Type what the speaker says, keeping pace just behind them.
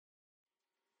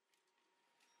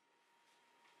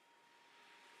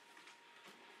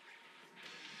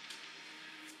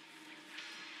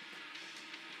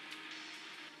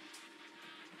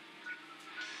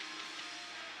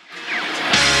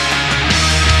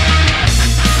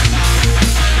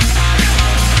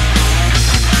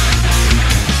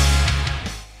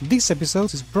This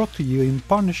episode is brought to you in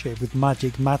partnership with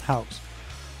Magic Madhouse.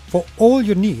 For all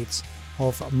your needs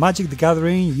of Magic the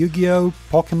Gathering, Yu-Gi-Oh!,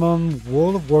 Pokemon,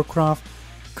 World of Warcraft,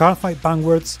 Cardfight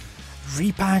Vanguards,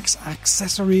 repacks,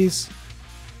 accessories,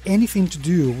 anything to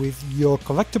do with your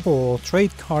collectible or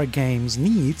trade card games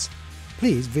needs,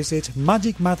 please visit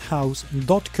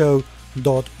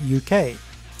magicmadhouse.co.uk.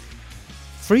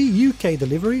 Free UK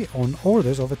delivery on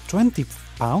orders over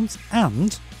 £20,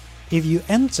 and if you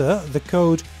enter the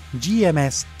code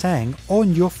GMS10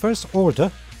 on your first order,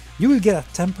 you will get a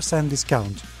 10%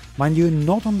 discount. Mind you,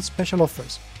 not on special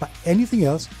offers, but anything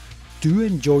else, do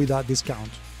enjoy that discount.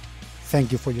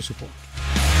 Thank you for your support.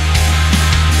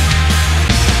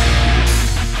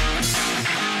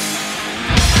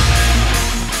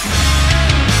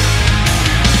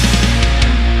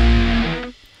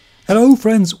 Hello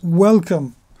friends,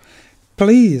 welcome.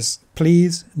 Please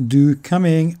do come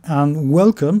in and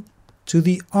welcome to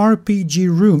the RPG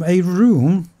room, a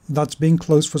room that's been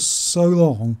closed for so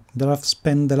long that I've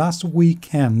spent the last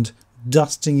weekend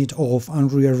dusting it off and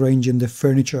rearranging the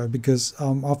furniture because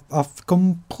I've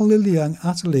completely and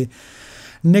utterly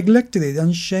neglected it,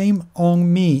 and shame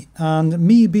on me, and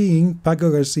me being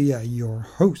Paco Garcia, your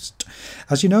host.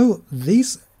 As you know,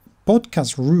 this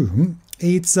podcast room,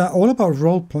 it's all about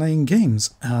role-playing games,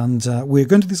 and we're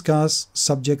going to discuss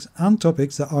subjects and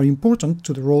topics that are important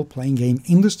to the role-playing game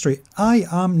industry. I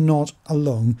am not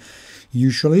alone.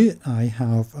 Usually I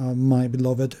have my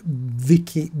beloved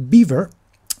Vickey Beaver,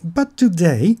 but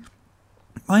today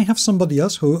I have somebody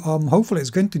else who hopefully is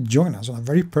going to join us on a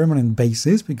very permanent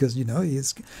basis because, you know,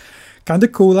 he's kind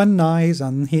of cool and nice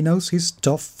and he knows his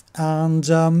stuff, and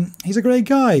he's a great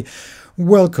guy.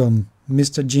 Welcome,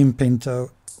 Mr. Jim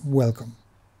Pinto. Welcome.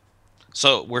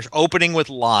 So we're opening with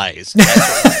lies.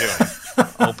 That's what we're doing.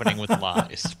 Opening with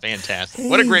lies. Fantastic.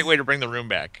 What a great way to bring the room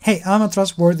back. Hey, I'm a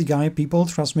trustworthy guy. People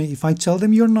trust me. If I tell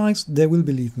them you're nice, they will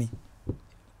believe me.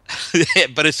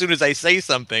 But as soon as I say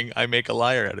something, I make a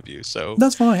liar out of you. So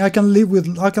that's fine. I can live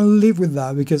with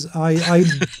that because I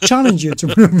challenge you to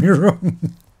prove me wrong.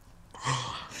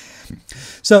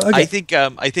 So okay.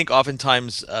 I think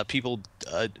oftentimes people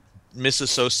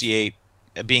misassociate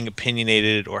being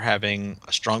opinionated or having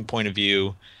a strong point of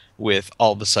view with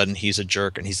all of a sudden he's a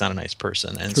jerk and he's not a nice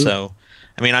person. And True. So,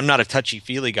 I mean, I'm not a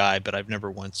touchy-feely guy, but I've never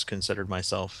once considered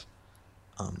myself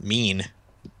mean.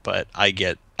 But I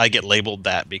get labeled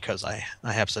that because I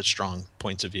have such strong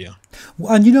points of view.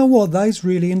 And you know what? That is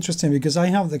really interesting because I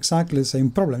have exactly the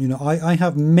same problem. You know, I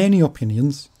have many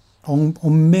opinions on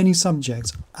many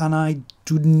subjects, and I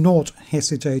do not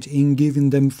hesitate in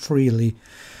giving them freely.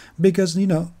 Because, you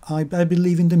know, I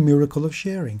believe in the miracle of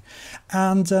sharing.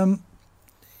 And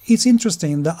it's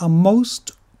interesting that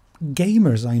most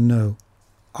gamers I know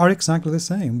are exactly the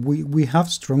same. We have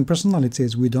strong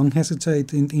personalities. We don't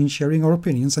hesitate in sharing our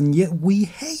opinions. And yet we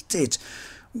hate it.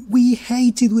 We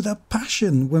hate it with a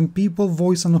passion when people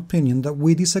voice an opinion that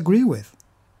we disagree with.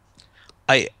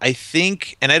 I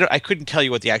think, and I couldn't tell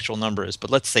you what the actual number is, but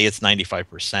let's say it's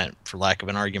 95% for lack of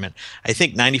an argument. I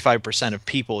think 95% of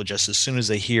people, just as soon as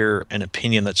they hear an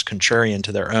opinion that's contrarian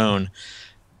to their own,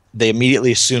 they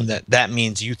immediately assume that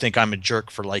means you think I'm a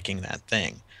jerk for liking that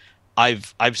thing.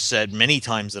 I've said many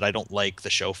times that I don't like the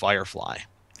show Firefly.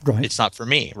 Right. It's not for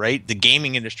me, right? The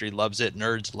gaming industry loves it.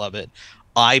 Nerds love it.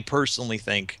 I personally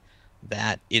think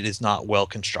that it is not well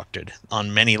constructed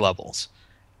on many levels.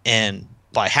 And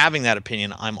by having that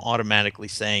opinion, I'm automatically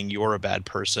saying you're a bad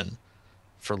person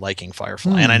for liking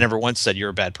Firefly. And I never once said you're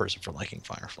a bad person for liking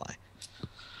Firefly.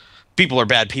 People are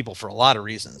bad people for a lot of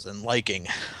reasons, and liking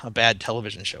a bad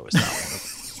television show is not one of them.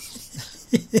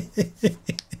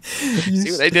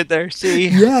 See what I did there? See?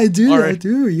 Yeah, I do. I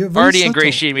do. You're very already subtle.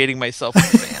 ingratiating myself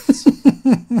with the fans.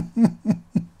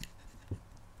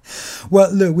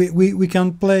 Well, look, we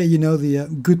can play, you know, the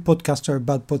good podcaster,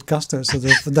 bad podcaster sort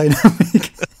of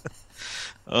dynamic.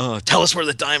 Oh, tell us where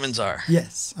the diamonds are.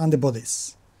 Yes, and the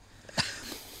bodies.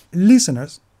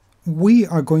 Listeners, we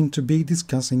are going to be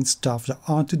discussing stuff that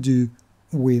are to do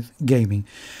with gaming.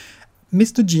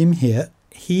 Mr. Jim here,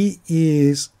 he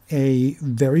is a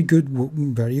very good,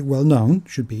 very well-known,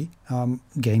 should be,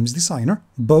 games designer,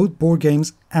 both board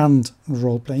games and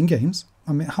role-playing games.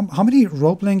 I mean, how many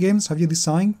role-playing games have you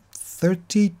designed?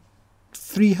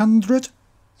 300?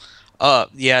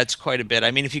 Yeah, it's quite a bit.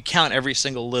 I mean, if you count every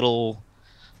single little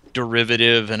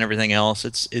derivative and everything else,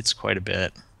 it's quite a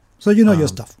bit. So you know your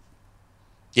stuff.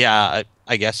 Yeah,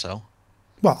 I guess so.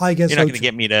 Well, I guess you're not going to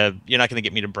get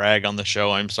me to brag on the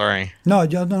show. I'm sorry. No,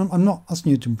 I'm not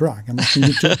asking you to brag. I'm asking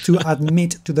you to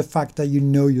admit to the fact that you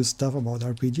know your stuff about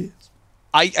RPGs.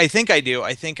 I think I do.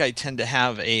 I think I tend to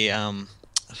have a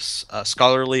a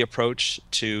scholarly approach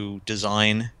to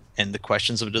design and the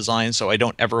questions of design. So I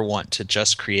don't ever want to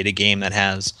just create a game that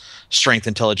has strength,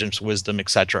 intelligence, wisdom,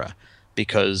 etc.,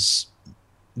 because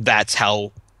that's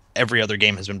how every other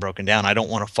game has been broken down. I don't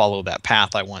want to follow that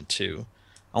path. I want to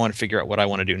figure out what I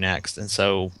want to do next. And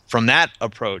so from that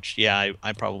approach, yeah,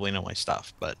 I probably know my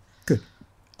stuff. But Good.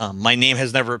 my name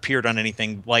has never appeared on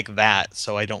anything like that,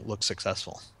 so I don't look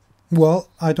successful. Well,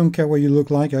 I don't care what you look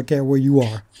like. I care where you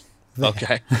are. There.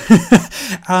 Okay.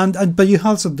 and but you have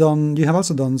also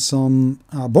done some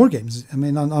board games. I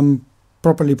mean, I'm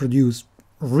properly produced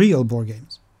real board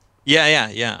games. Yeah.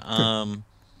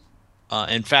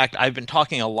 In fact, I've been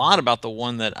talking a lot about the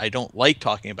one that I don't like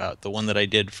talking about, the one that I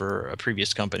did for a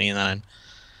previous company, and then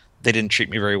they didn't treat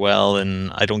me very well,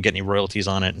 and I don't get any royalties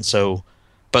on it. And so,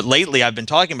 but lately I've been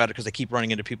talking about it because I keep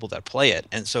running into people that play it,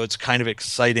 and so it's kind of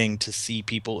exciting to see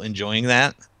people enjoying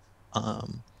that,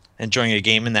 enjoying a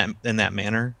game in that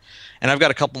manner. And I've got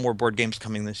a couple more board games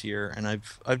coming this year, and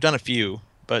I've done a few,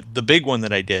 but the big one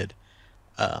that I did.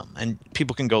 And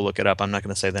people can go look it up. I'm not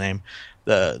going to say the name.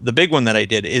 The big one that I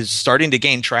did is starting to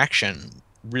gain traction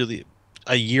really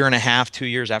a year and a half, 2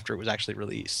 years after it was actually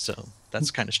released. So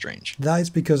that's kind of strange. That is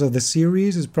because of the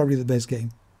series is probably the best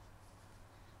game.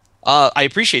 I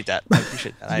appreciate that.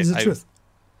 It's the truth.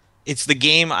 It's the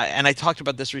game, and I talked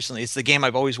about this recently. It's the game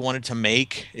I've always wanted to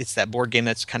make. It's that board game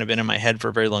that's kind of been in my head for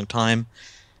a very long time.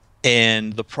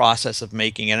 And the process of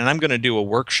making it. And I'm going to do a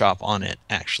workshop on it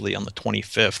actually on the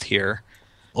 25th here.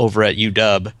 Over at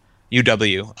UW,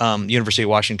 University of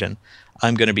Washington.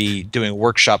 I'm going to be doing a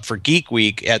workshop for Geek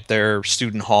Week at their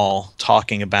student hall,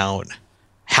 talking about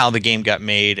how the game got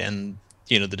made and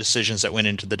the decisions that went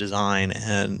into the design.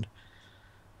 And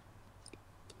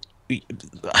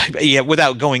yeah,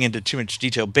 without going into too much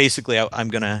detail, basically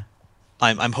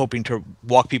I'm hoping to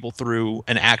walk people through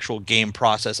an actual game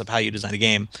process of how you design a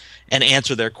game and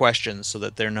answer their questions so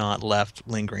that they're not left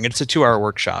lingering. It's a 2-hour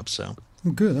workshop, so.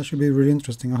 Good. That should be really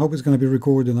interesting. I hope it's going to be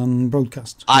recorded and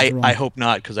broadcast. I hope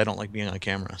not, because I don't like being on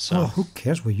camera. So. Oh, who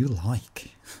cares what you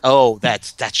like? Oh,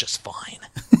 that's just fine.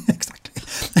 Exactly.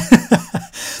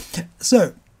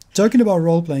 So, talking about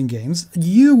role-playing games,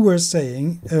 you were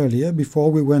saying earlier before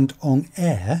we went on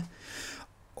air,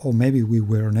 or maybe we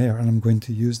were on air, and I'm going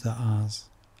to use that as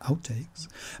outtakes.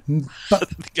 But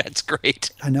that's great.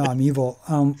 I know I'm evil.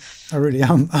 I really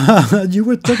am. You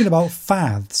were talking about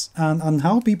fads and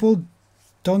how people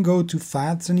don't go to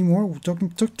fads anymore.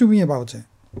 Talk to me about it.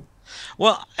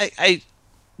 Well, I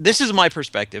this is my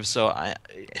perspective. So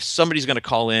somebody's going to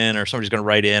call in, or somebody's going to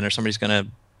write in, or somebody's going to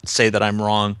say that I'm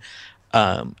wrong,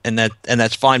 and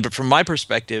that's fine. But from my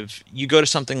perspective, you go to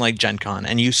something like Gen Con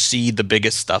and you see the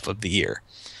biggest stuff of the year.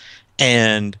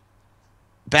 And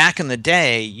back in the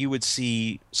day, you would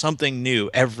see something new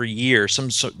every year, some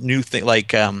new thing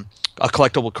like a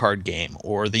collectible card game,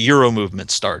 or the Euro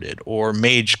movement started, or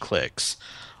Mage Clicks,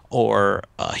 or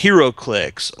Hero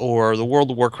Clicks, or the World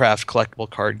of Warcraft collectible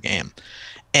card game.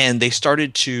 And they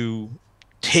started to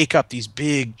take up these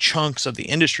big chunks of the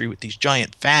industry with these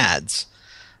giant fads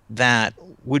that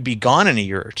would be gone in a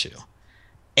year or two.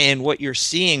 And what you're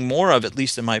seeing more of, at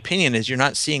least in my opinion, is you're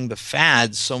not seeing the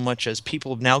fads so much as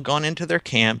people have now gone into their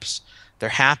camps. They're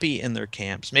happy in their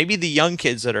camps. Maybe the young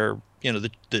kids that are,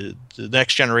 the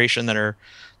next generation that are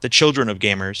the children of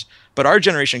gamers. But our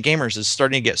generation of gamers is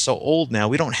starting to get so old now,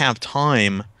 we don't have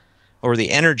time or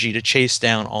the energy to chase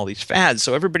down all these fads.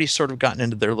 So everybody's sort of gotten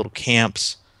into their little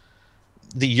camps.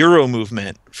 The Euro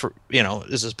movement,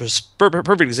 is a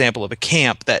perfect example of a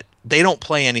camp that they don't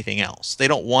play anything else. They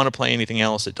don't want to play anything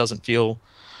else. It doesn't feel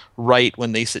right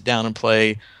when they sit down and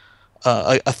play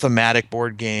a thematic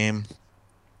board game,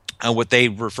 what they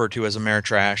refer to as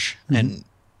Ameritrash. Mm-hmm.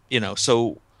 And,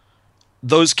 so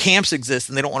those camps exist,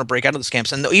 and they don't want to break out of those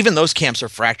camps. And even those camps are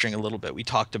fracturing a little bit. We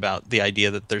talked about the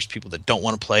idea that there's people that don't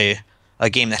want to play a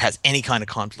game that has any kind of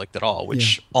conflict at all,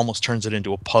 which almost turns it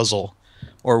into a puzzle,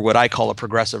 or what I call a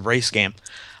progressive race game.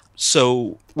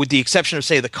 So with the exception of,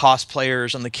 say, the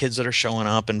cosplayers and the kids that are showing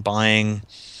up and buying,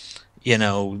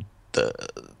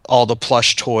 all the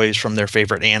plush toys from their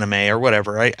favorite anime or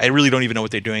whatever, I really don't even know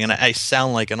what they're doing. And I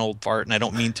sound like an old fart, and I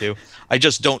don't mean to. I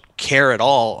just don't care at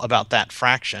all about that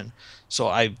fraction. So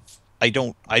I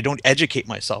don't educate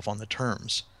myself on the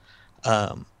terms.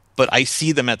 But I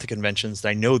see them at the conventions.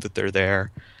 I know that they're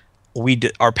there.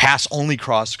 Our paths only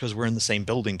cross because we're in the same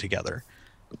building together.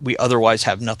 We otherwise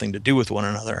have nothing to do with one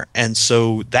another. And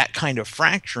so that kind of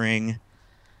fracturing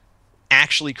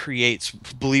actually creates,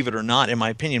 believe it or not, in my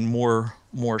opinion, more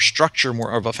structure,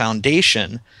 more of a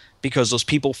foundation, because those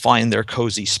people find their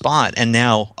cozy spot. And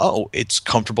now, it's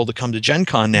comfortable to come to Gen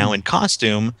Con now in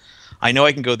costume. I know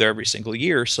I can go there every single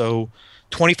year, so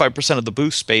 25% of the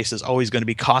booth space is always going to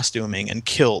be costuming and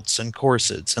kilts and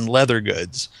corsets and leather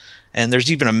goods. And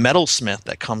there's even a metalsmith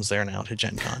that comes there now to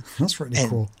Gen Con. That's really And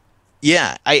cool.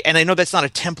 yeah, I know that's not a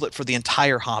template for the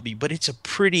entire hobby, but it's a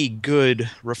pretty good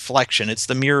reflection. It's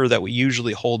the mirror that we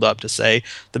usually hold up to say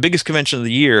the biggest convention of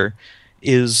the year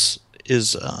is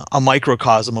a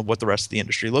microcosm of what the rest of the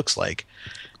industry looks like.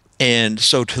 And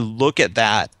so to look at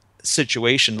that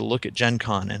situation, to look at Gen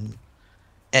Con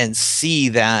and see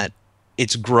that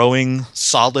it's growing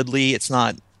solidly, it's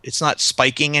not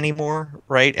spiking anymore,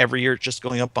 right? Every year it's just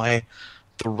going up by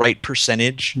the right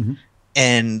percentage. Mm-hmm.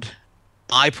 And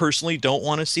I personally don't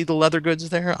want to see the leather goods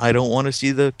there. I don't want to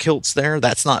see the kilts there.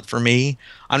 That's not for me.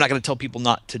 I'm not going to tell people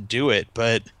not to do it,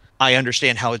 but I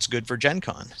understand how it's good for Gen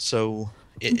Con. So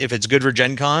if it's good for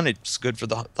Gen Con, it's good for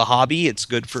the hobby. It's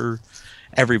good for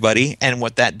everybody. And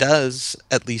what that does,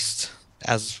 at least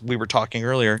as we were talking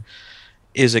earlier,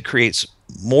 is it creates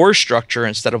more structure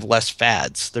instead of less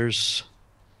fads. There's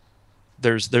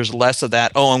less of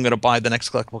that, oh, I'm going to buy the next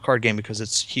collectible card game because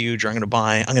it's huge, or I'm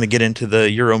going to get into the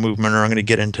Euro movement, or I'm going to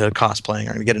get into cosplaying,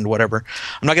 or I'm going to get into whatever.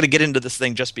 I'm not going to get into this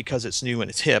thing just because it's new and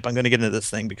it's hip. I'm going to get into this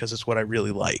thing because it's what I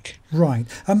really like. Right.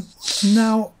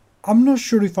 Now, I'm not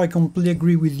sure if I completely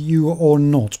agree with you or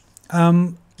not.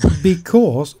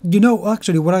 Because,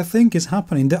 actually what I think is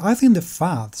happening, I think the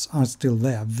fads are still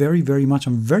there, very, very much,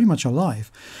 and very much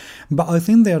alive. But I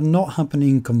think they are not happening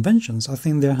in conventions. I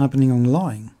think they're happening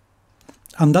online.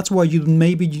 And that's why you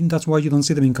don't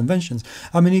see them in conventions.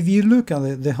 I mean, if you look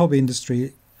at the hobby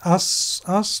industry, as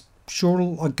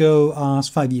short ago as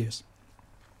 5 years,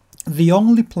 the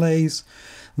only place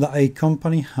that a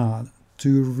company had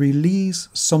to release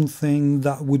something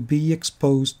that would be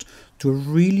exposed to a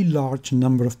really large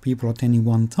number of people at any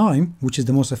one time, which is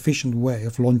the most efficient way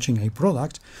of launching a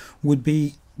product, would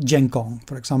be Gen Con,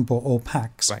 for example, or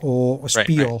PAX, or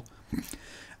Spiel. Right.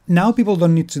 Now people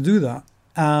don't need to do that.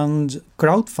 And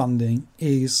crowdfunding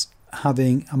is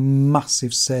having a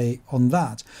massive say on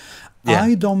that. Yeah.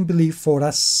 I don't believe for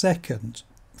a second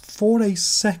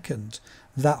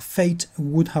that Fate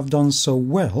would have done so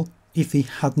well if it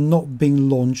had not been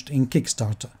launched in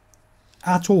Kickstarter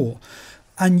at all.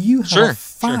 And you have a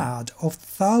fad of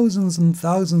thousands and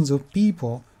thousands of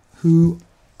people who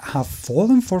have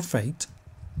fallen for Fate.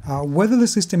 Whether the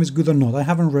system is good or not, I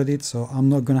haven't read it, so I'm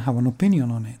not going to have an opinion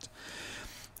on it.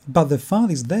 But the fad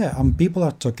is there, and people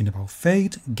are talking about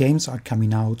Fate. Games are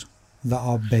coming out that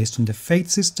are based on the Fate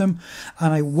system,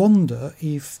 and I wonder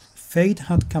if Fate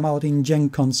had come out in Gen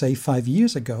Con, say, 5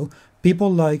 years ago,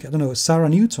 people like, Sarah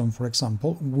Newton, for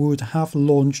example, would have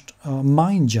launched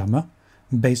Mindjammer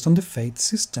based on the Fate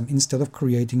system instead of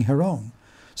creating her own.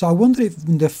 So I wonder if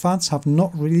the fads have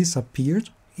not really disappeared,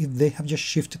 if they have just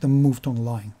shifted and moved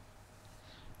online.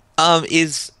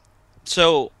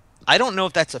 I don't know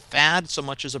if that's a fad so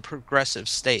much as a progressive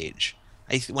stage.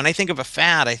 When I think of a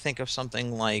fad, I think of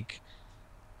something like,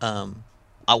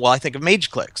 I think of Mage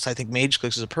Clicks. I think Mage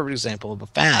Clicks is a perfect example of a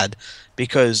fad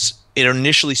because it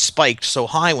initially spiked so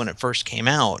high when it first came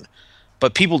out,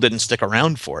 but people didn't stick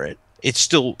around for it.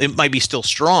 It might be still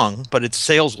strong, but its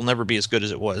sales will never be as good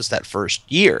as it was that first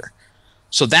year.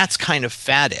 So that's kind of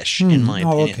faddish in my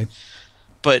opinion. Okay.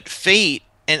 But Fate,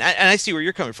 and I see where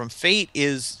you're coming from. Fate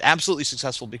is absolutely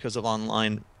successful because of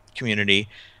online community.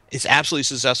 It's absolutely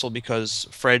successful because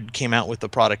Fred came out with the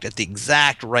product at the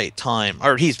exact right time,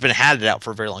 or had it out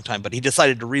for a very long time, but he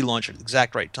decided to relaunch it at the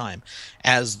exact right time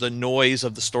as the noise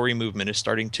of the story movement is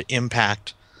starting to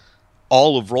impact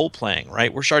all of role-playing,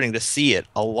 right? We're starting to see it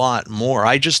a lot more.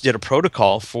 I just did a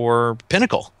protocol for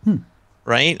Pinnacle,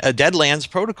 right? A Deadlands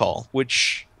protocol,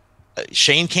 which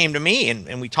Shane came to me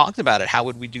and we talked about it. How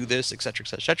would we do this, et cetera, et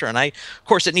cetera, et cetera. And of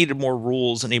course, it needed more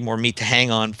rules and needed more meat to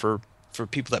hang on for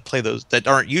people that play those, that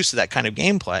aren't used to that kind of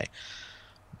gameplay.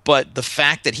 But the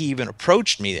fact that he even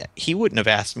approached me, he wouldn't have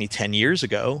asked me 10 years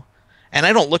ago. And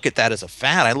I don't look at that as a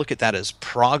fad. I look at that as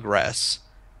progress,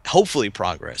 hopefully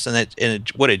progress. And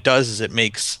what it does is it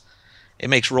makes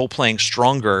role-playing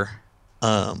stronger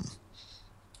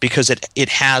because it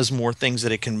has more things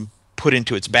that it can put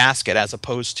into its basket, as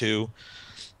opposed to,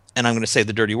 and I'm going to say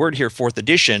the dirty word here, 4th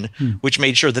edition, which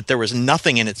made sure that there was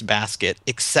nothing in its basket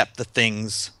except the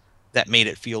things that made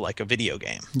it feel like a video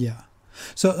game. Yeah.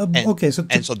 So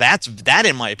so that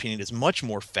in my opinion is much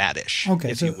more faddish,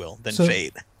 if you will, than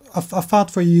Fate. A fad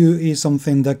for you is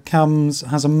something that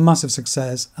has a massive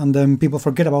success, and then people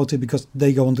forget about it because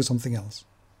they go on to something else.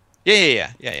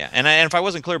 Yeah. And if I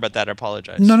wasn't clear about that, I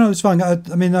apologize. No, it's fine. I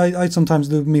mean, I sometimes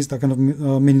do miss that kind of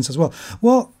meanings as well.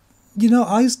 Well,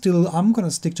 I'm going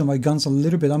to stick to my guns a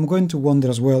little bit. I'm going to wonder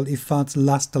as well if fads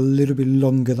last a little bit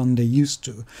longer than they used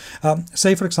to.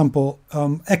 Say, for example,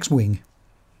 X-Wing.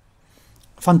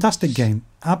 Fantastic game.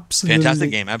 Absolutely.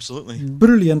 Fantastic game, absolutely.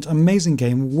 Brilliant, amazing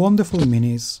game. Wonderful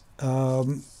minis.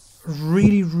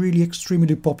 Really, really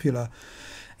extremely popular.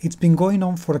 It's been going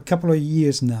on for a couple of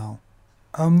years now.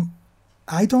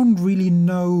 I don't really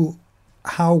know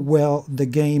how well the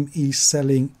game is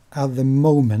selling at the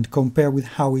moment compared with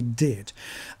how it did.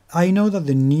 I know that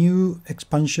the new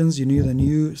expansions, the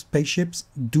new spaceships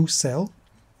do sell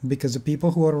because the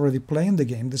people who are already playing the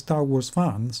game, the Star Wars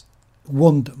fans,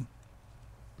 want them.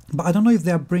 But I don't know if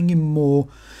they're bringing more,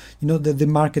 the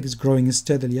market is growing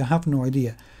steadily. I have no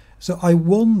idea. So I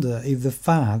wonder if the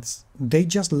fads, they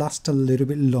just last a little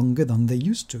bit longer than they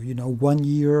used to. 1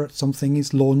 year something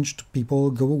is launched,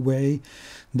 people go away,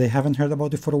 they haven't heard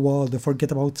about it for a while, they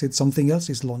forget about it, something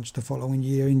else is launched the following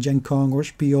year in Gen Con or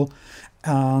Spiel,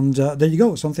 and there you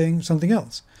go, something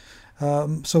else.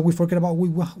 So we forget about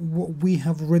what we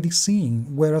have already seen,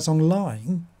 whereas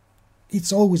online,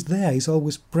 it's always there, it's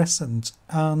always present,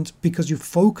 and because you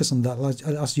focus on that,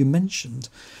 as you mentioned,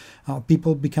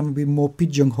 people become a bit more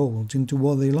pigeonholed into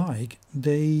what they like.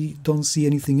 They don't see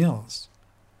anything else.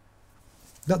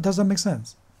 Does that make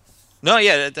sense? No,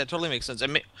 yeah, that totally makes sense.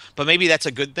 But maybe that's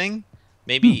a good thing.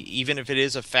 Maybe even if it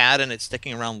is a fad and it's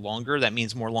sticking around longer, that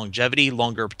means more longevity,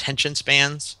 longer attention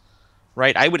spans,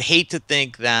 right? I would hate to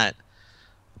think that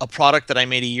a product that I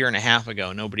made a year and a half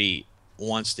ago, nobody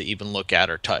wants to even look at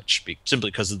or touch simply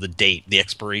because of the date, the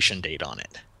expiration date on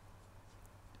it.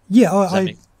 Yeah,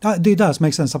 it does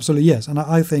make sense, absolutely, yes. And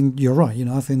I think you're right.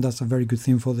 I think that's a very good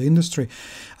thing for the industry.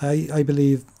 I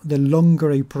believe the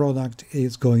longer a product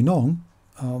is going on,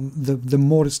 the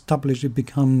more established it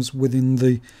becomes within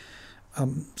the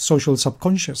social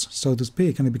subconscious, so to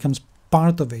speak, and it becomes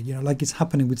part of it. Like it's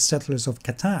happening with Settlers of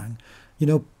Catan.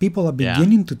 People are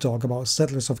beginning to talk about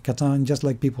Settlers of Catan just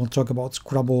like people talk about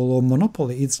Scrabble or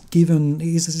Monopoly. It's a given.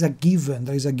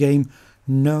 There is a game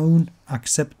known,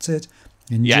 accepted,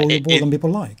 enjoyable, and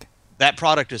people like. That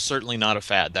product is certainly not a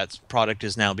fad. That product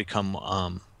has now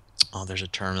become there's a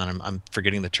term that I'm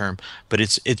forgetting the term, but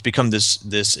it's become this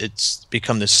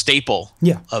staple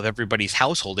of everybody's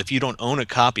household. If you don't own a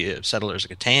copy of Settlers of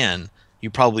Catan,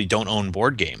 you probably don't own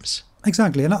board games.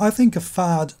 Exactly, and I think a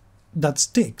fad that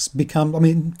sticks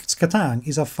Catan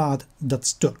is a fad that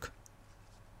stuck.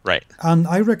 Right. And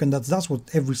I reckon that's what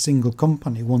every single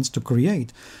company wants to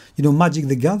create. Magic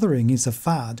the Gathering is a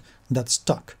fad that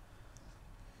stuck.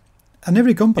 And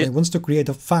every company wants to create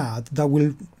a fad that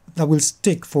will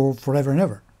stick for forever and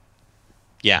ever.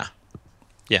 Yeah.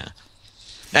 Yeah.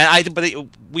 And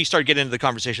we start getting into the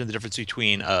conversation of the difference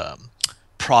between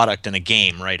product and a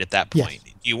game, right? At that point,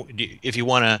 yes.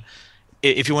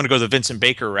 If you want to go the Vincent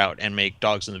Baker route and make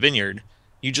Dogs in the Vineyard,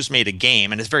 you just made a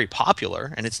game, and it's very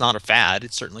popular, and it's not a fad.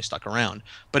 It's certainly stuck around,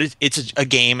 but it's a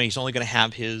game, and he's only going to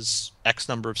have his X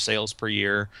number of sales per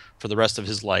year for the rest of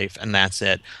his life, and that's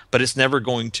it. But it's never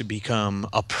going to become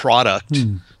a product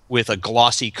with a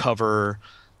glossy cover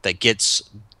that gets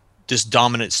this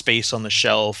dominant space on the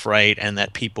shelf, right? And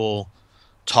that people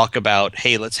talk about,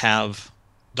 hey, let's have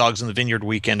Dogs in the Vineyard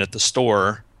weekend at the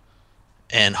store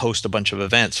and host a bunch of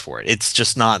events for it. It's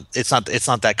just not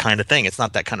that kind of thing. It's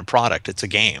not that kind of product. It's a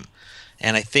game.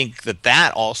 And I think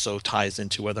that also ties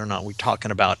into whether or not we're talking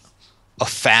about a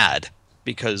fad,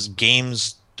 because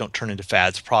games don't turn into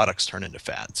fads, products turn into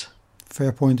fads.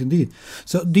 Fair point indeed.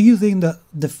 So do you think that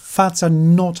the fads are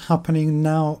not happening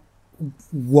now?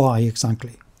 Why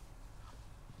exactly?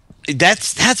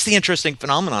 That's the interesting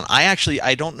phenomenon.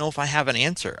 I don't know if I have an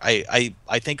answer. I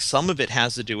think some of it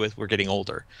has to do with we're getting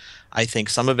older. I think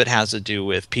some of it has to do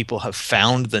with people have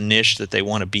found the niche that they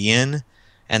want to be in,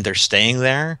 and they're staying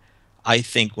there. I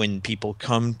think when people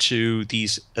come to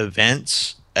these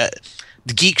events,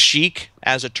 the geek chic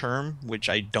as a term, which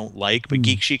I don't like, but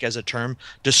geek chic as a term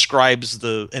describes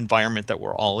the environment that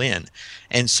we're all in.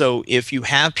 And so if you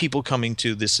have people coming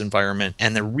to this environment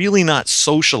and they're really not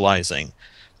socializing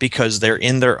because they're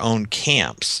in their own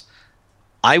camps,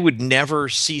 I would never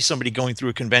see somebody going through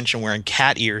a convention wearing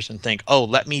cat ears and think, oh,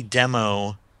 let me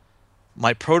demo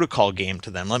my protocol game to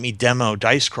them. Let me demo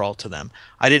Dice Crawl to them.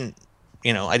 I didn't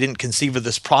conceive of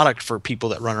this product for people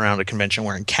that run around a convention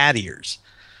wearing cat ears.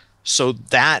 So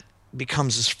that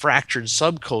becomes this fractured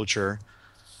subculture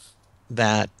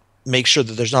that makes sure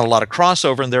that there's not a lot of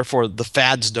crossover, and therefore the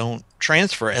fads don't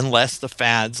transfer unless the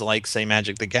fads, like, say,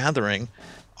 Magic the Gathering,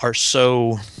 are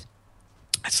so...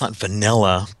 it's not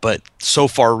vanilla, but so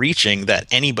far-reaching that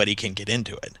anybody can get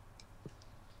into it.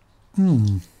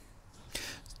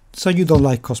 So you don't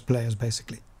like cosplayers,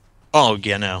 basically? Oh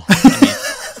yeah, no. I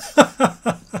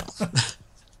mean,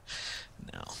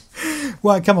 no.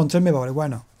 Well, come on, tell me about it. Why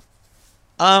not?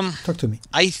 Um, Talk to me.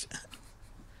 I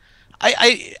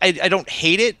I don't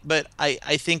hate it, but I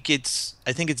think it's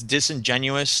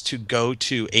disingenuous to go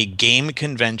to a game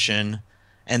convention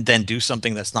and then do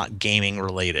something that's not gaming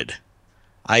related.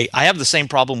 I have the same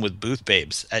problem with booth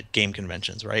babes at game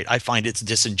conventions, right? I find it's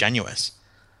disingenuous.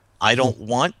 I don't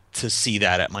want to see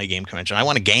that at my game convention. I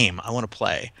want a game. I want to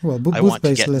play. Well, I booth want to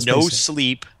based, get let's no face it.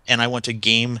 sleep and I want to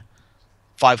game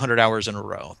 500 hours in a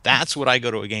row. That's what I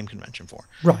go to a game convention for.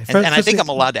 Right. And I think Firstly, I'm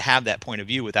allowed to have that point of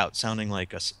view without sounding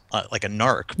like a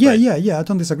narc. yeah, But yeah. I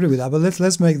don't disagree with that. But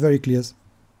let's make it very clear.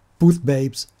 Booth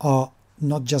babes are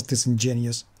not just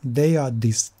disingenuous; they are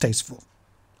distasteful.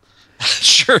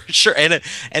 sure,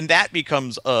 and that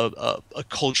becomes a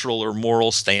cultural or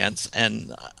moral stance,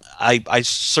 and I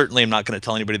certainly am not going to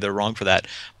tell anybody they're wrong for that.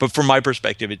 But from my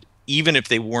perspective, even if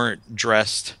they weren't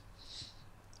dressed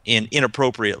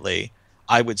inappropriately,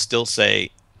 I would still say,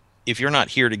 if you're not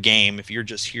here to game, if you're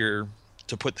just here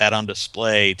to put that on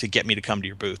display to get me to come to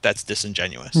your booth, that's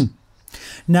disingenuous.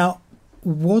 Now,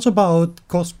 what about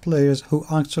cosplayers who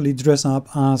actually dress up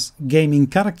as gaming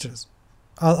characters?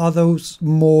 Are those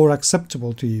more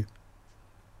acceptable to you?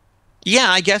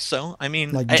 Yeah, I guess so. I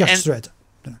mean, Like Just Red?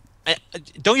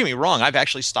 don't get me wrong. I've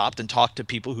actually stopped and talked to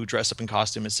people who dress up in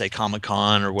costume at, say,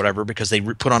 Comic-Con or whatever, because they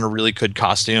put on a really good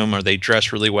costume or they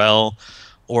dress really well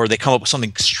or they come up with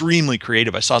something extremely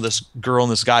creative. I saw this girl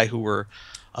and this guy who were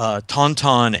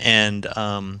Tauntaun and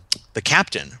the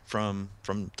captain from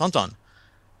Tauntaun,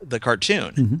 the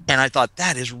cartoon. And I thought,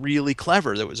 that is really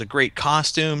clever. That was a great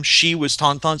costume. She was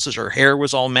Tauntaun, so her hair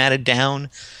was all matted down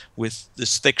with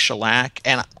this thick shellac.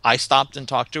 And I stopped and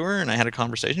talked to her and I had a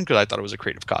conversation because I thought it was a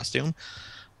creative costume.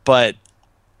 But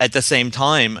at the same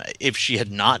time, if she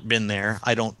had not been there,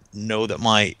 I don't know that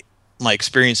my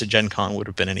experience at Gen Con would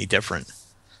have been any different.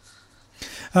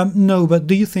 No, but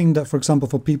do you think that, for example,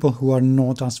 for people who are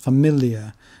not as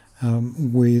familiar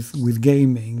with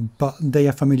gaming, but they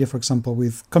are familiar, for example,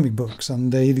 with comic books,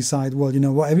 and they decide, well, you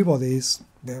know what, everybody is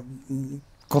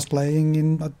cosplaying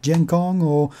in at Gen Con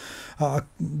or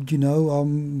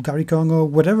Gary Con or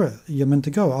whatever you're meant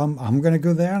to go. I'm going to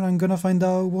go there and I'm going to find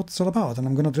out what it's all about, and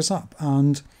I'm going to dress up.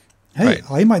 And hey, Right.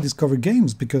 I might discover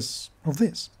games because of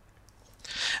this.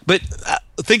 But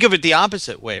think of it the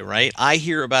opposite way, right? I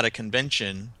hear about a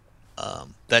convention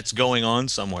that's going on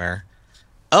somewhere.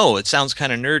 Oh, it sounds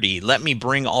kind of nerdy. Let me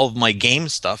bring all of my game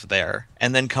stuff there,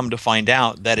 and then come to find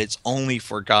out that it's only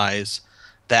for guys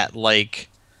that like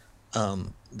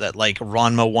Ranma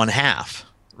 1/2,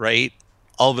 right?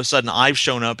 All of a sudden, I've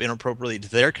shown up inappropriately to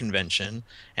their convention,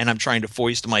 and I'm trying to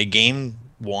foist my game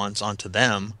wants onto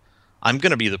them. I'm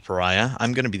going to be the pariah.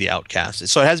 I'm going to be the outcast.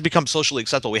 So it has become socially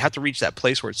acceptable. We have to reach that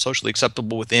place where it's socially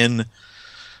acceptable within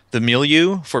the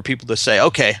milieu for people to say,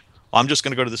 okay, well, I'm just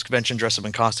going to go to this convention, dress up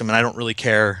in costume, and I don't really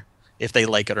care if they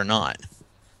like it or not.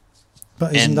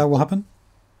 But isn't that what happened?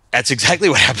 That's exactly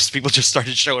what happens. People just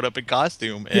started showing up in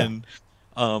costume, and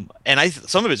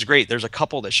some of it's great. There's a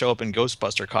couple that show up in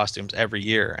Ghostbuster costumes every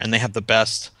year, and they have the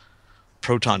best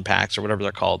proton packs or whatever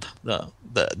they're called.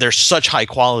 They're such high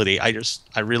quality.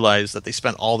 I realized that they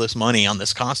spent all this money on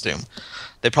this costume.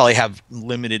 They probably have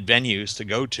limited venues to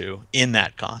go to in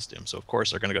that costume, so of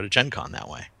course they're going to go to Gen Con that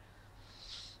way.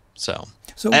 So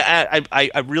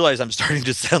I realize I'm starting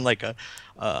to sound like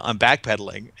I'm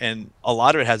backpedaling, and a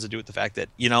lot of it has to do with the fact that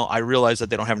I realize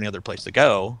that they don't have any other place to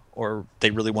go, or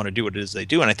they really want to do what it is they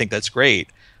do, and I think that's great.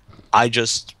 I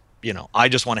just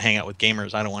want to hang out with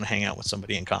gamers. I don't want to hang out with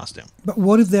somebody in costume. But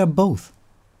what if they're both?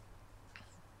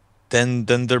 Then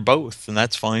they're both, and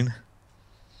that's fine.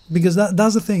 Because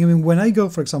that's the thing. I mean, when I go,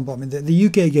 for example, the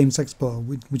UK Games Expo,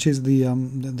 which is the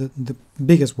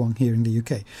biggest one here in the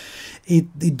UK,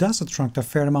 it does attract a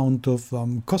fair amount of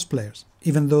cosplayers,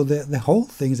 even though the whole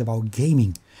thing is about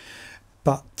gaming.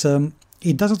 But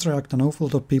it does attract an awful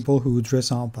lot of people who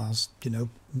dress up as,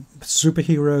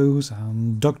 superheroes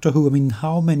and Doctor Who. I mean,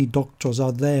 how many doctors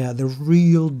are there? The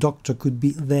real Doctor could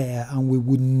be there, and we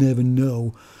would never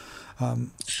know.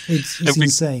 It's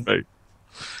insane.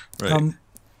 Right.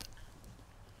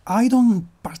 I don't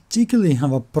particularly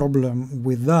have a problem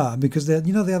with that because they're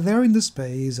there in the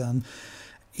space, and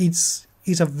it's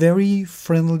a very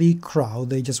friendly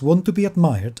crowd. They just want to be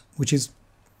admired, which is,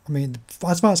 I mean,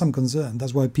 as far as I'm concerned,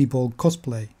 that's why people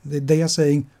cosplay. They are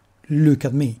saying, "Look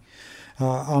at me.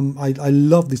 I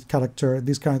love this character.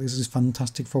 This character is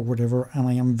fantastic for whatever, and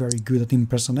I am very good at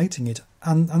impersonating it."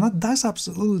 And that's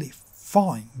absolutely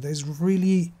fine. There's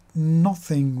really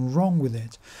nothing wrong with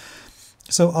it.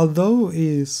 So although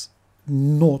it's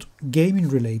not gaming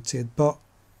related, but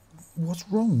what's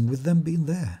wrong with them being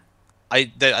there?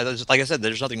 Like I said,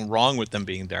 there's nothing wrong with them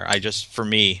being there. For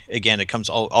me, again,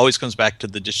 always comes back to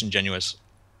the disingenuous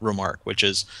remark, which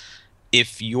is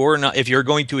if you're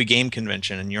going to a game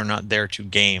convention and you're not there to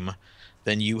game,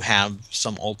 then you have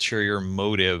some ulterior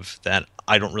motive that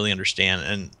I don't really understand.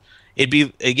 And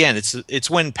it's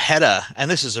when PETA,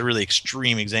 and this is a really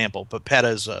extreme example, but PETA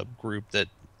is a group that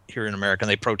here in America, and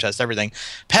they protest everything.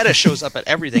 PETA shows up at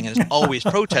everything and is always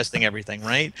protesting everything,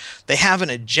 right? They have an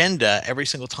agenda every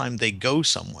single time they go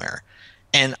somewhere.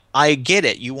 And I get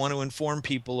it. You want to inform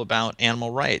people about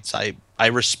animal rights. I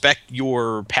respect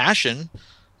your passion,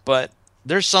 but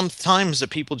there's some times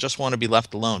that people just want to be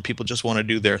left alone. People just want to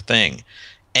do their thing.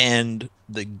 And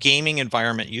the gaming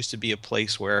environment used to be a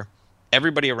place where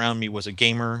everybody around me was a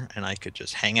gamer and I could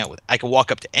just hang out I could walk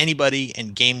up to anybody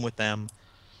and game with them.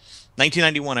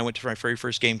 1991, I went to my very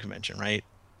first game convention, right?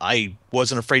 I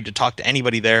wasn't afraid to talk to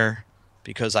anybody there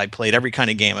because I played every kind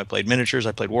of game. I played miniatures,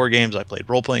 I played war games, I played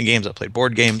role-playing games, I played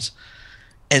board games.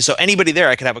 And so anybody there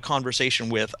I could have a conversation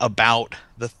with about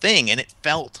the thing, and it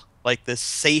felt like this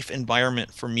safe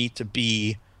environment for me to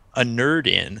be a nerd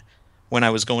in when I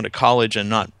was going to college,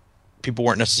 and people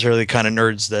weren't necessarily the kind of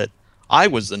nerds that I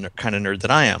was the kind of nerd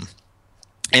that I am.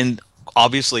 And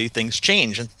obviously things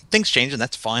change, and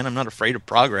that's fine. I'm not afraid of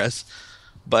progress,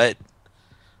 but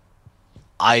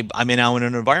I'm now in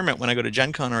an environment when I go to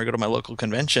Gen Con or I go to my local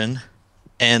convention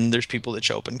and there's people that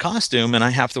show up in costume, and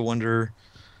I have to wonder,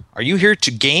 are you here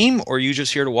to game or are you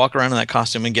just here to walk around in that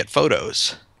costume and get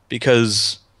photos?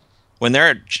 Because when they're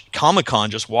at Comic-Con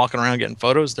just walking around getting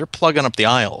photos, they're plugging up the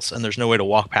aisles and there's no way to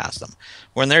walk past them.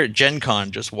 When they're at Gen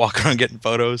Con just walking around getting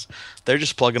photos, they're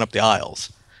just plugging up the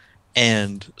aisles.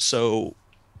 And so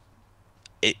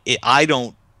I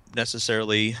don't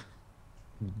necessarily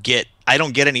get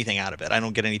anything out of it. I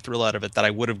don't get any thrill out of it that I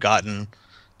would have gotten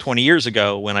 20 years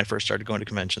ago when I first started going to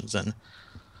conventions. And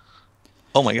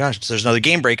oh my gosh, there's another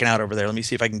game breaking out over there. Let me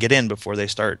see if I can get in before they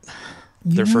start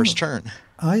their first turn.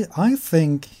 I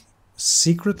think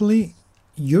secretly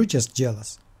you're just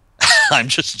jealous. I'm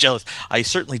just jealous. I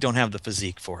certainly don't have the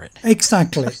physique for it.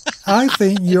 Exactly. I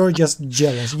think you're just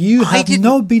jealous. You have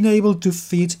not been able to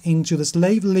fit into the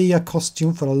Slave Leia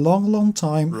costume for a long, long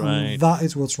time. Right. And that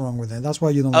is what's wrong with it. That's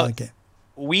why you don't like it.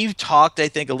 We've talked, I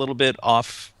think, a little bit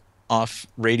off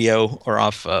radio or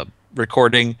off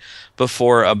recording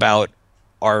before about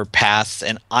our pasts,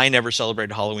 and I never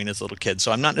celebrated Halloween as a little kid,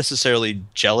 so I'm not necessarily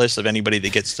jealous of anybody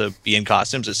that gets to be in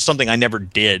costumes. It's something I never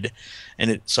did,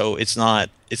 and it's not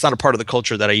a part of the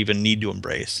culture that I even need to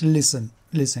embrace. Listen,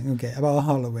 okay, about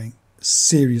Halloween.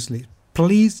 Seriously,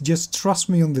 please just trust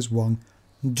me on this one.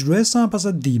 Dress up as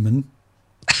a demon,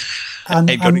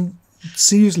 and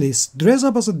seriously, dress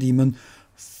up as a demon.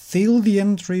 Fill the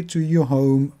entry to your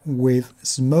home with a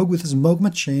smoke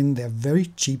machine. They're very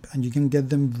cheap and you can get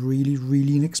them really,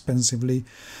 really inexpensively.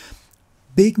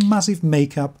 Big, massive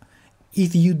makeup.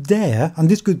 If you dare, and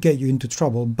this could get you into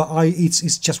trouble, but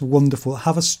it's just wonderful.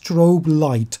 Have a strobe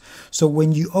light. So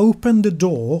when you open the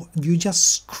door, you just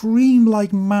scream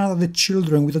like mad at the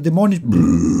children with a demonic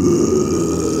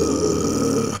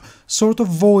sort of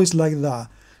voice like that.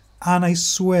 And I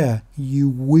swear, you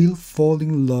will fall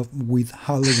in love with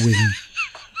Halloween.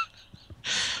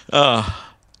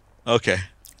 Okay.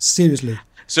 Seriously.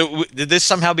 So did this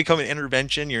somehow become an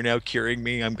intervention? You're now curing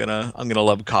me. I'm gonna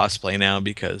love cosplay now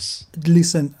because.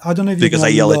 Listen, I don't know if I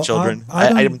yell at children.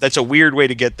 That's a weird way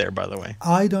to get there, by the way.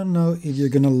 I don't know if you're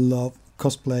gonna love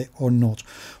cosplay or not,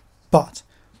 but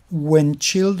when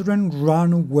children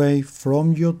run away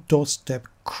from your doorstep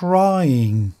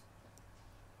crying,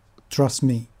 trust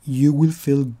me, you will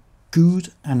feel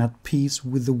good and at peace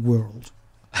with the world.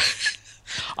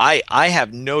 I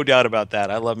have no doubt about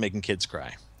that. I love making kids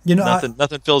cry. You know,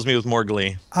 nothing fills me with more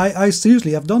glee. I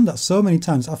seriously, I've done that so many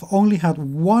times. I've only had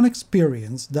one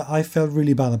experience that I felt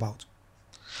really bad about.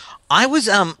 I was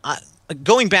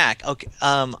going back. Okay,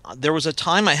 there was a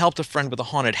time I helped a friend with a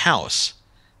haunted house,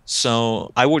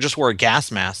 so I just wore a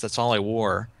gas mask. That's all I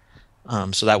wore.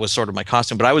 So that was sort of my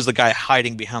costume. But I was the guy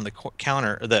hiding behind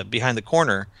behind the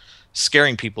corner,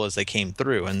 scaring people as they came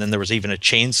through. And then there was even a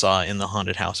chainsaw in the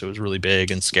haunted house. It was really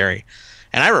big and scary.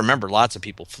 And I remember lots of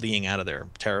people fleeing out of there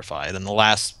terrified. And the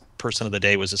last person of the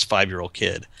day was this 5-year-old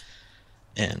kid.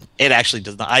 And it actually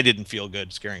does not. I didn't feel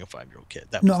good scaring a 5-year-old kid.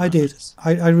 I did.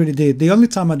 I really did. The only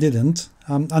time I didn't,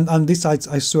 and this I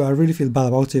swear I really feel bad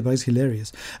about it, but it's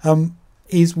hilarious,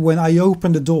 is when I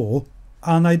opened the door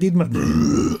and I did my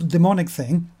demonic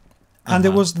thing. And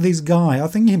there was this guy, I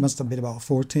think he must have been about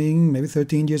 14, maybe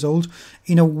 13 years old,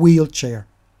 in a wheelchair.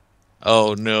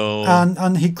 Oh no.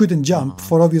 And he couldn't jump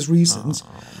for obvious reasons.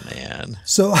 Oh man.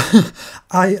 So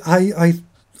I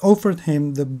offered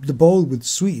him the bowl with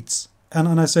sweets,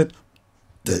 and I said,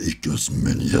 "Take as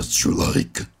many as you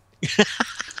like."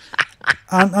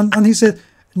 and he said,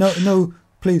 "No,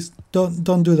 please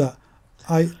don't do that.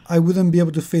 I wouldn't be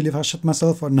able to feel if I shot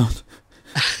myself or not."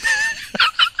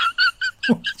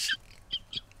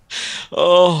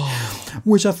 Oh.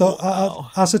 Which I thought,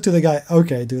 wow. I said to the guy,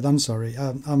 "Okay, dude, I'm sorry.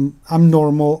 I'm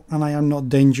normal and I am not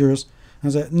dangerous." I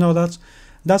said, "No,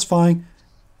 that's fine,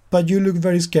 but you look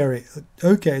very scary."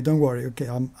 "Okay, don't worry. Okay,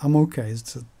 I'm okay.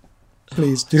 So,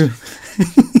 please do."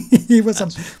 He was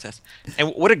and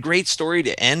what a great story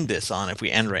to end this on if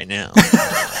we end right now.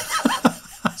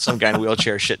 Some guy in a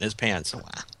wheelchair shitting his pants. Wow.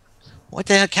 What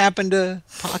the heck happened to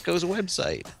Paco's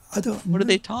website? I don't know. What are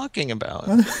they talking about?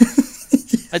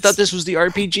 I thought this was the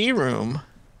RPG room.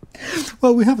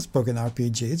 Well, we have spoken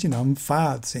RPGs,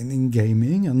 fads in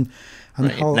gaming and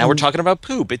right. how... Now we're talking about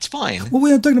poop. It's fine. Well,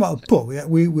 we are talking about poop.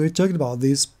 We're talking about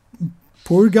this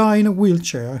poor guy in a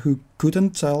wheelchair who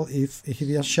couldn't tell if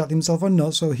he has shot himself or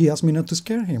not, so he asked me not to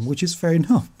scare him, which is fair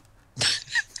enough.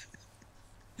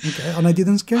 Okay, and I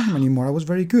didn't scare him anymore. I was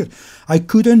very good. I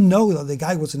couldn't know that the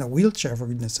guy was in a wheelchair, for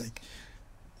goodness sake.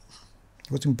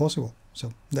 It was impossible.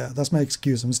 So that's my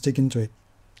excuse. I'm sticking to it.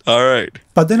 All right.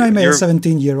 But then I made a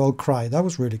 17-year-old cry. That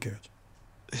was really good.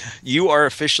 You are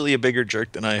officially a bigger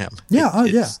jerk than I am. Yeah,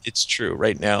 It's true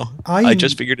right now. I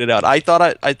just figured it out. I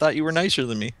thought you were nicer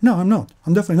than me. No, I'm not.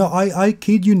 I'm definitely not. I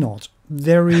kid you not.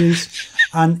 There is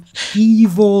an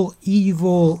evil,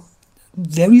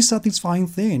 very satisfying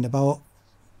thing about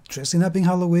dressing up in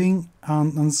Halloween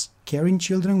and scaring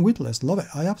children witless. Love it.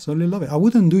 I absolutely love it. I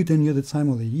wouldn't do it any other time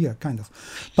of the year, kind of.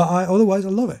 But otherwise, I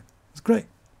love it. It's great.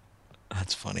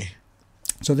 That's funny.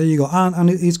 So there you go. And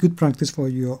it's good practice for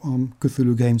your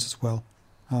Cthulhu games as well,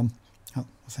 I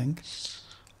think.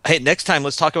 Hey, next time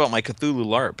let's talk about my Cthulhu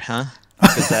LARP, huh?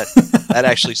 Because that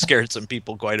actually scared some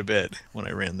people quite a bit when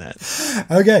I ran that.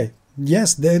 Okay.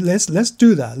 Yes, let's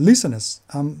do that. Listeners,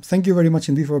 thank you very much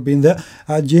indeed for being there.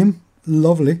 Jim,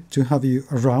 lovely to have you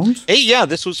around. Hey, yeah,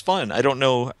 this was fun. I don't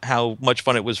know how much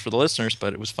fun it was for the listeners,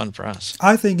 but it was fun for us.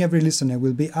 I think every listener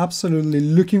will be absolutely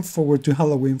looking forward to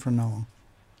Halloween from now on.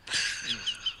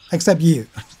 Except you.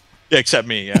 Except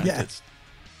me, yeah. Yeah.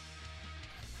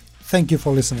 Thank you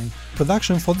for listening.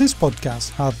 Production for this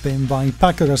podcast have been by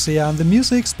Paco Garcia and the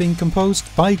music's been composed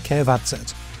by Kev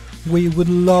Atzet. We would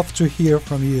love to hear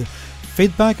from you.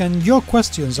 Feedback and your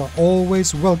questions are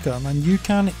always welcome, and you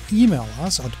can email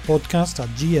us at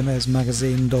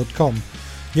podcast@gmsmagazine.com.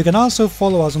 You can also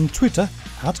follow us on Twitter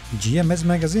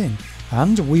 @GMSMagazine,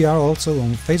 and we are also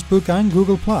on Facebook and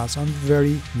Google+. I'm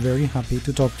very, very happy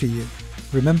to talk to you.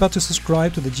 Remember to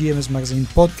subscribe to the GMS Magazine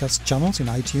podcast channels in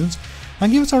iTunes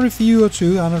and give us a review or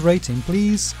two and a rating,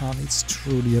 please, and it's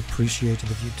truly appreciated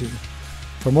if you do.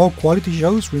 For more quality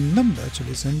shows, remember to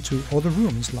listen to other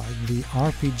rooms like the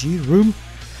RPG room,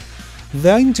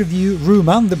 the interview room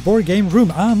and the board game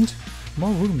room, and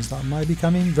more rooms that might be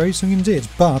coming very soon indeed.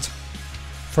 But,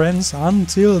 friends,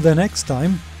 until the next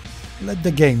time, let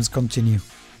the games continue.